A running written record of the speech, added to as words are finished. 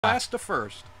last to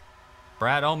first.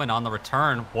 Brad Oman on the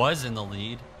return was in the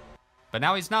lead, but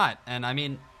now he's not. And I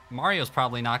mean, Mario's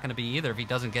probably not going to be either if he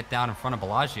doesn't get down in front of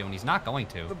Bellagio, and he's not going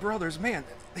to. The brothers, man,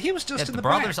 he was just in the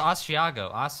brothers back.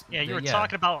 Asiago. Yeah, you were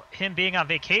talking about him being on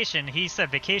vacation. He said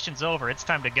vacation's over. It's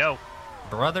time to go.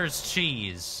 Brothers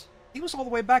Cheese. He was all the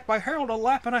way back by Harold a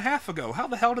lap and a half ago. How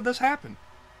the hell did this happen?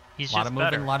 He's a lot just of moving,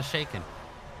 better. a lot of shaking.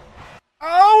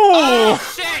 Oh!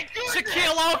 Oh shit!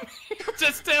 Shaquille O'Neal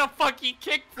just did a fucking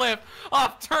kickflip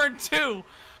off turn 2.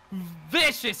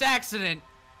 Vicious accident.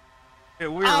 Yeah,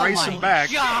 we were racing back.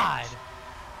 Oh my god!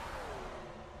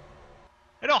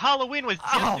 I know Halloween was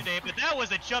yesterday, but that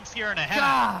was a jump scare and a half.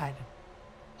 God!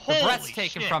 Holy The breath's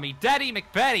taken shit. from me. Daddy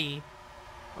McBetty,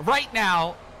 right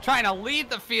now, trying to lead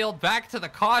the field back to the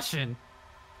caution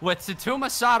with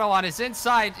Tsutuma Sato on his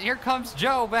inside. Here comes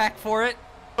Joe back for it.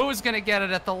 Who's going to get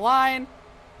it at the line?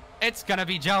 It's going to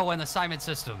be Joe in the Simon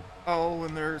system. Oh,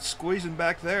 and they're squeezing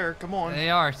back there. Come on. They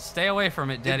are. Stay away from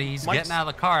it, Daddy. He's getting out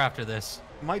of the car after this.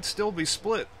 Might still be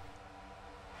split.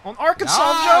 On Arkansas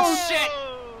Oh, Jones. shit!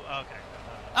 Okay.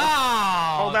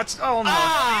 Oh! Oh, that's... Oh, no.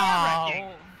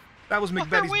 Oh! That was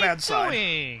McBetty's bad side.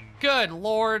 Doing? Good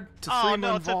lord. Oh,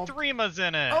 no, Tsutrima's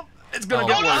in it. Oh, it's going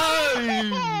to get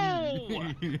worse.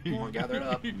 Oh! Come on, gather it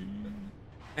up.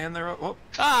 And they're... Oh,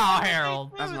 Oh,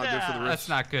 Harold. that's not good for the wrist. That's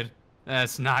not good.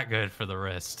 That's not good for the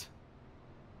wrist.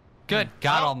 Good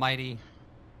God Almighty.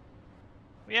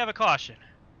 We have a caution.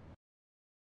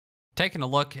 Taking a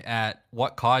look at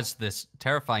what caused this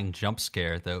terrifying jump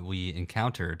scare that we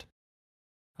encountered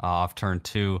off turn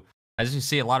 2. As you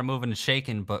see, a lot of moving and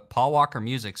shaking, but Paul Walker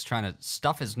Music's trying to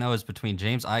stuff his nose between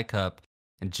James Icup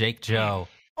and Jake Joe.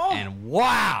 Oh. And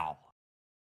wow!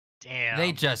 Damn.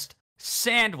 They just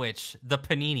sandwich the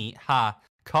Panini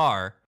car